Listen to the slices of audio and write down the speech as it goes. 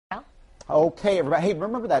Okay, everybody. Hey,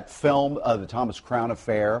 remember that film, The Thomas Crown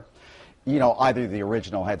Affair? You know, either the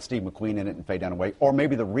original had Steve McQueen in it and Faye Dunaway, or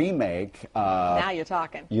maybe the remake. Now you're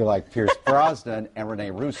talking. You like Pierce Brosnan and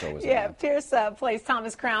Rene Russo, is it? Yeah, Pierce plays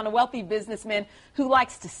Thomas Crown, a wealthy businessman who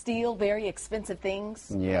likes to steal very expensive things.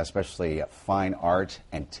 Yeah, especially fine art,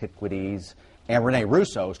 antiquities, and Rene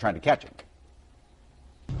Russo is trying to catch him.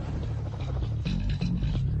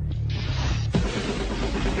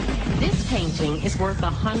 This painting is worth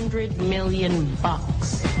 $100 million.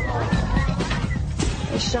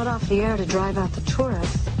 They shut off the air to drive out the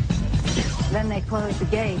tourists. Then they close the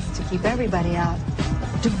gates to keep everybody out.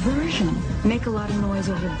 Diversion. Make a lot of noise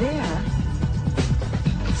over there.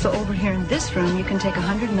 So over here in this room, you can take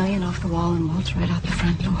 $100 million off the wall and waltz right out the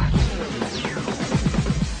front door.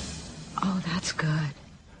 Oh, that's good.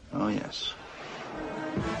 Oh, yes.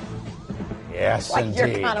 Yes, Like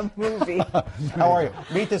indeed. your kind of movie. How are you?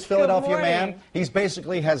 Meet this Philadelphia Good man. morning. He's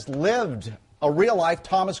basically has lived a real-life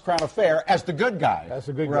Thomas Crown Affair as the good guy. That's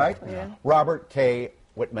the good guy. Right? Yeah. Robert K.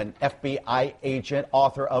 Wittman, FBI agent,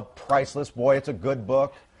 author of Priceless. Boy, it's a good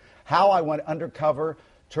book. How I Went Undercover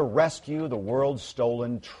to Rescue the World's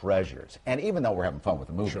Stolen Treasures. And even though we're having fun with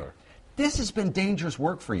the movie, this has been dangerous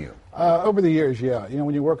work for you. Over the years, yeah. You know,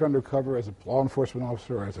 when you work undercover as a law enforcement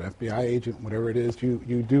officer or as an FBI agent, whatever it is, you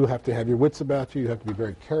do have to have your wits about you. You have to be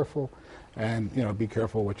very careful and, you know, be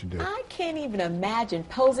careful what you do. I can't even imagine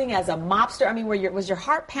posing as a mobster. I mean, was your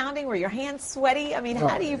heart pounding? Were your hands sweaty? I mean,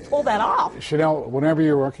 how do you pull that off? Chanel, whenever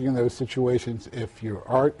you're working in those situations, if you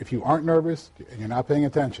aren't nervous, you're not paying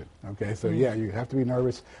attention. Okay, so yeah, you have to be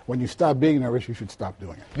nervous. When you stop being nervous, you should stop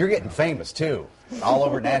doing it. You're getting famous, too, all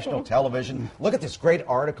over national television. Look at this great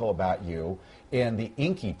article about you in the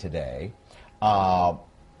Inky today.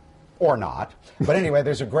 Or not. But anyway,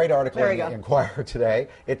 there's a great article in the Inquirer today.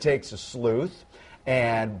 It takes a sleuth.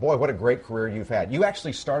 And, boy, what a great career you've had. You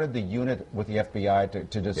actually started the unit with the FBI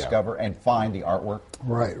to discover and find the artwork.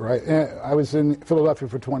 Right, right. I was in Philadelphia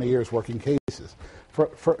for 20 years working cases.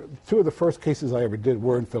 For two of the first cases I ever did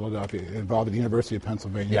were in Philadelphia, involved the University of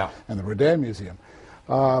Pennsylvania and the Rodin Museum.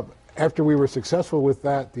 After we were successful with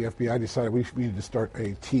that, the FBI decided we needed to start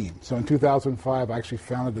a team. So in 2005, I actually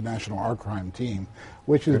founded the National Art Crime Team,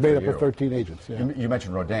 which is made up of 13 agents. Yeah. You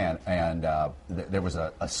mentioned Rodin, and there was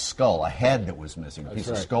a skull, a head that was missing, a piece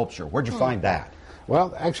of sculpture. Where'd you find that?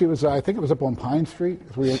 Well, actually, I think it was up on Pine Street.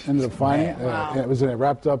 We ended up finding it. It was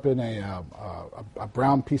wrapped up in a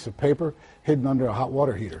brown piece of paper, hidden under a hot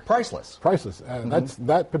water heater. Priceless. Priceless.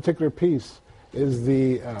 That particular piece is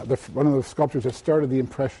one of the sculptures that started the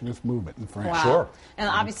Impressionist movement in France. Wow. Sure. And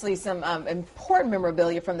obviously some important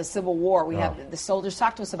memorabilia from the Civil War. We have the soldiers.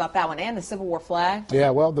 Talk to us about that one and the Civil War flag. Yeah,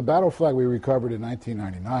 well, the battle flag we recovered in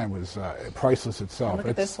 1999 was priceless itself. Look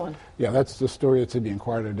at this one. Yeah, that's the story that's in the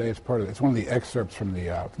Inquirer today. It's one of the excerpts from the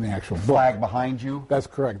actual book. Flag behind you? That's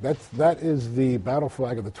correct. That is the battle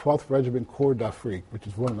flag of the 12th Regiment Corps d'Afrique, which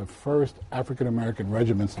is one of the first African-American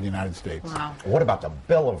regiments in the United States. Wow. What about the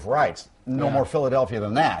Bill of Rights? No more Philadelphia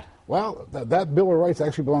than that. Well, that Bill of Rights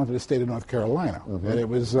actually belonged to the state of North Carolina. And it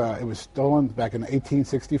was stolen back in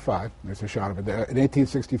 1865. There's a shot of it there. In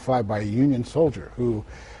 1865 by a Union soldier who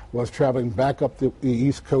was traveling back up the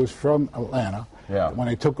East Coast from Atlanta. Yeah. When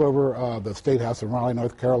they took over the State House in Raleigh,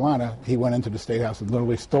 North Carolina, he went into the State House and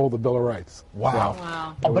literally stole the Bill of Rights. Wow. So,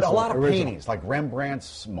 wow. But a lot of paintings, like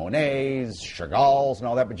Rembrandt's, Monet's, Chagall's, and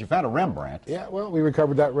all that, but you found a Rembrandt. Yeah, well, we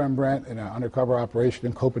recovered that Rembrandt in an undercover operation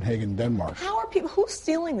in Copenhagen, Denmark. How are people, who's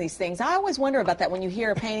stealing these things? I always wonder about that when you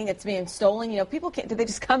hear a painting that's being stolen. You know, people do they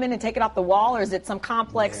just come in and take it off the wall, or is it some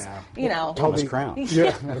complex, you know? Thomas Crown.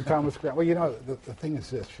 Yeah, Thomas Crown. Well, you know, the thing is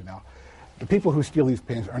this, you know. The people who steal these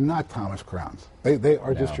paintings are not Thomas Crowns. They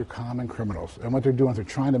are just your common criminals. And what they're doing is they're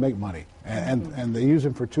trying to make money. And they use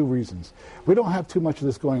them for two reasons. We don't have too much of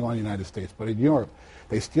this going on in the United States, but in Europe,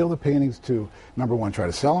 they steal the paintings to, number one, try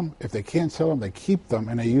to sell them. If they can't sell them, they keep them,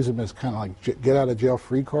 and they use them as kind of like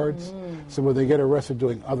get-out-of-jail-free cards. So when they get arrested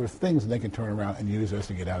doing other things, they can turn around and use those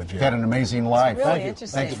to get out of jail. You had an amazing life. Really Thank you.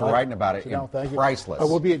 interesting. Thanks for writing about it. Thank you. Priceless.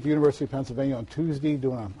 We'll be at the University of Pennsylvania on Tuesday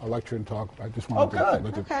doing a lecture and talk. I just wanted to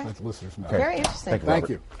let the listeners know. Very interesting. Thank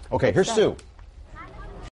you. Okay, here's Sue.